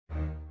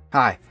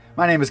Hi,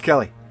 my name is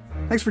Kelly.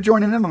 Thanks for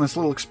joining in on this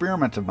little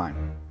experiment of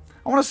mine.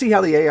 I want to see how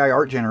the AI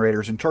art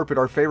generators interpret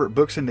our favorite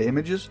books into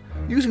images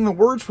using the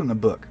words from the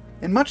book,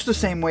 in much the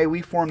same way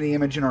we form the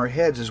image in our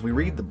heads as we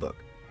read the book.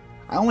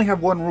 I only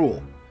have one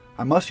rule.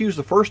 I must use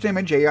the first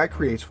image AI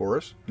creates for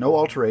us, no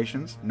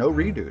alterations, no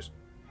redos.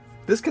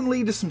 This can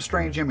lead to some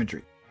strange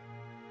imagery.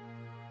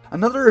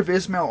 Another of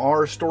Ismael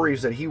R's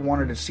stories that he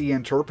wanted to see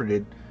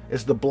interpreted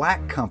is The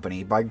Black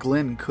Company by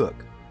Glen Cook.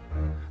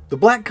 The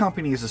Black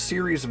Company is a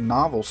series of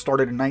novels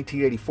started in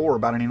 1984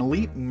 about an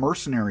elite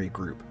mercenary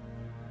group.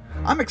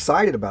 I'm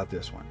excited about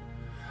this one.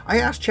 I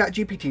asked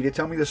ChatGPT to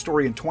tell me the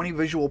story in 20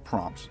 visual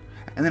prompts,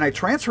 and then I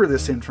transfer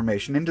this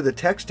information into the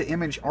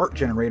text-to-image art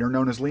generator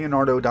known as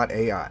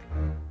Leonardo.ai.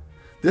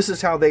 This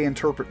is how they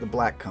interpret The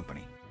Black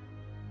Company.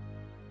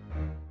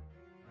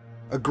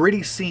 A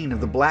gritty scene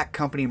of the Black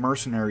Company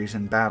mercenaries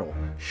in battle,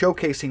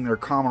 showcasing their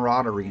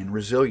camaraderie and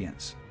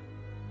resilience.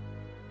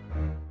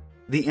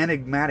 The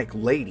enigmatic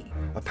lady,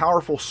 a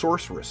powerful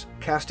sorceress,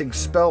 casting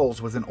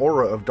spells with an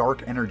aura of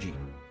dark energy.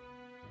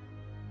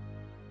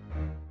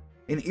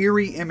 An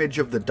eerie image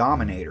of the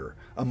Dominator,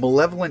 a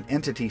malevolent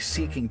entity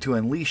seeking to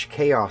unleash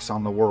chaos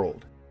on the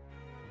world.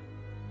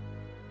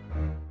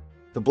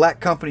 The Black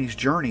Company's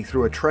journey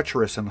through a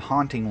treacherous and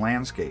haunting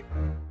landscape.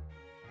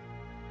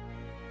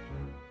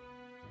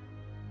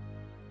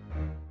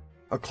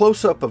 A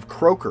close-up of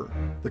Croker,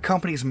 the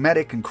company's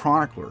medic and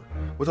chronicler,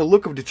 with a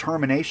look of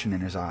determination in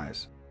his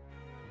eyes.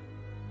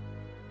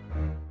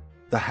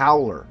 The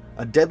Howler,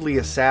 a deadly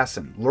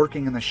assassin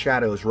lurking in the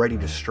shadows ready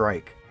to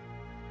strike.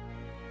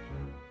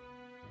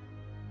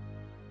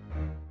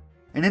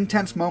 An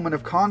intense moment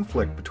of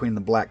conflict between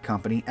the Black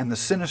Company and the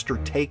sinister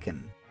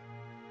Taken.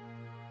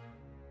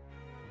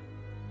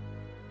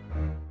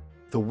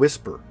 The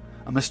Whisper,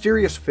 a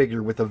mysterious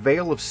figure with a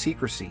veil of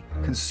secrecy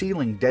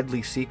concealing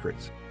deadly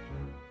secrets.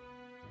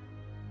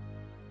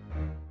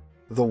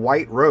 The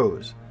White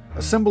Rose,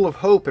 a symbol of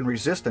hope and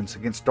resistance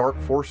against dark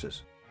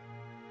forces.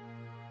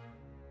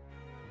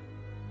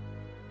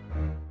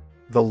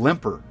 The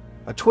Limper,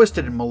 a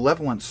twisted and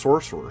malevolent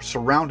sorcerer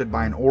surrounded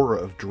by an aura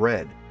of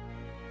dread.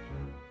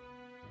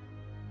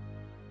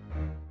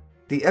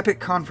 The epic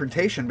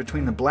confrontation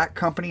between the Black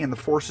Company and the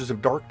forces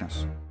of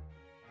darkness.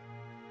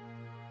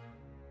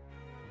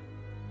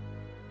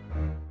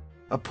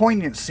 A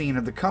poignant scene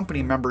of the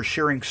company members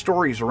sharing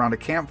stories around a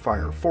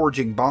campfire,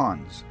 forging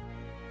bonds.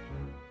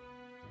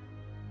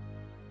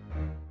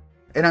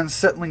 An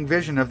unsettling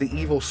vision of the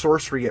evil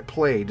sorcery at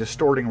play,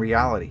 distorting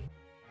reality.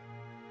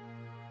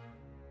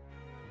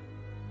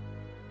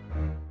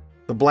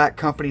 The Black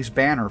Company's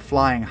banner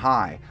flying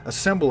high, a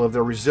symbol of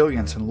their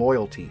resilience and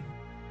loyalty.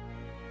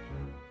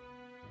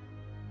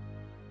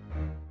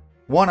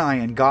 One-Eye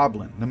and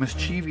Goblin, the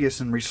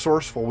mischievous and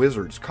resourceful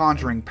wizards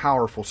conjuring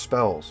powerful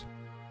spells.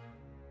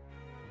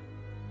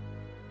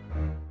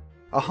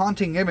 A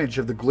haunting image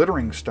of the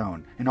Glittering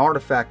Stone, an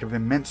artifact of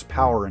immense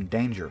power and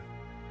danger.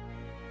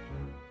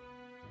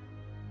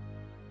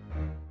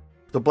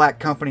 The Black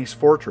Company's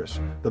fortress,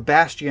 the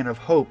bastion of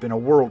hope in a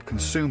world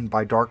consumed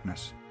by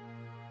darkness.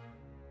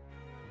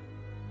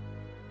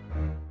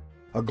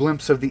 A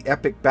glimpse of the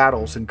epic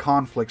battles and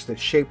conflicts that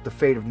shaped the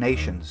fate of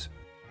nations.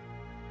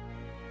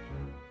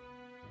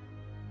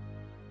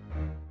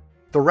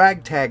 The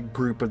ragtag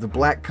group of the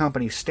Black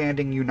Company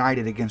standing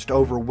united against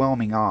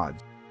overwhelming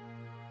odds.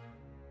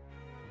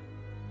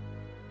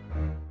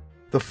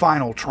 The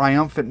final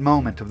triumphant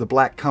moment of the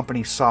Black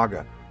Company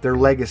saga, their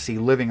legacy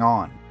living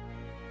on.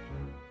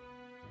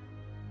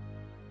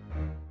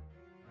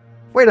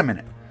 Wait a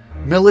minute,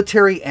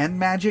 military and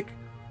magic?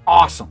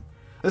 Awesome!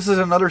 This is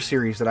another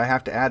series that I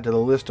have to add to the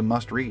list of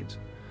must-reads.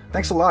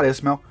 Thanks a lot,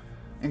 Ismael.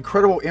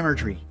 Incredible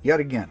imagery, yet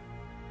again.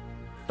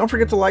 Don't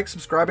forget to like,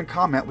 subscribe, and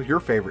comment with your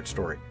favorite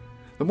story.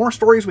 The more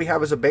stories we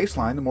have as a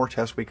baseline, the more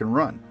tests we can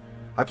run.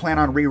 I plan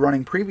on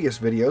rerunning previous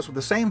videos with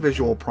the same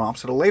visual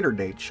prompts at a later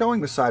date,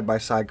 showing the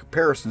side-by-side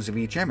comparisons of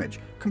each image,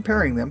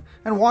 comparing them,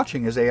 and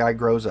watching as AI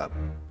grows up.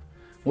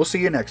 We'll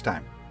see you next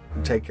time,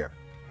 and take care.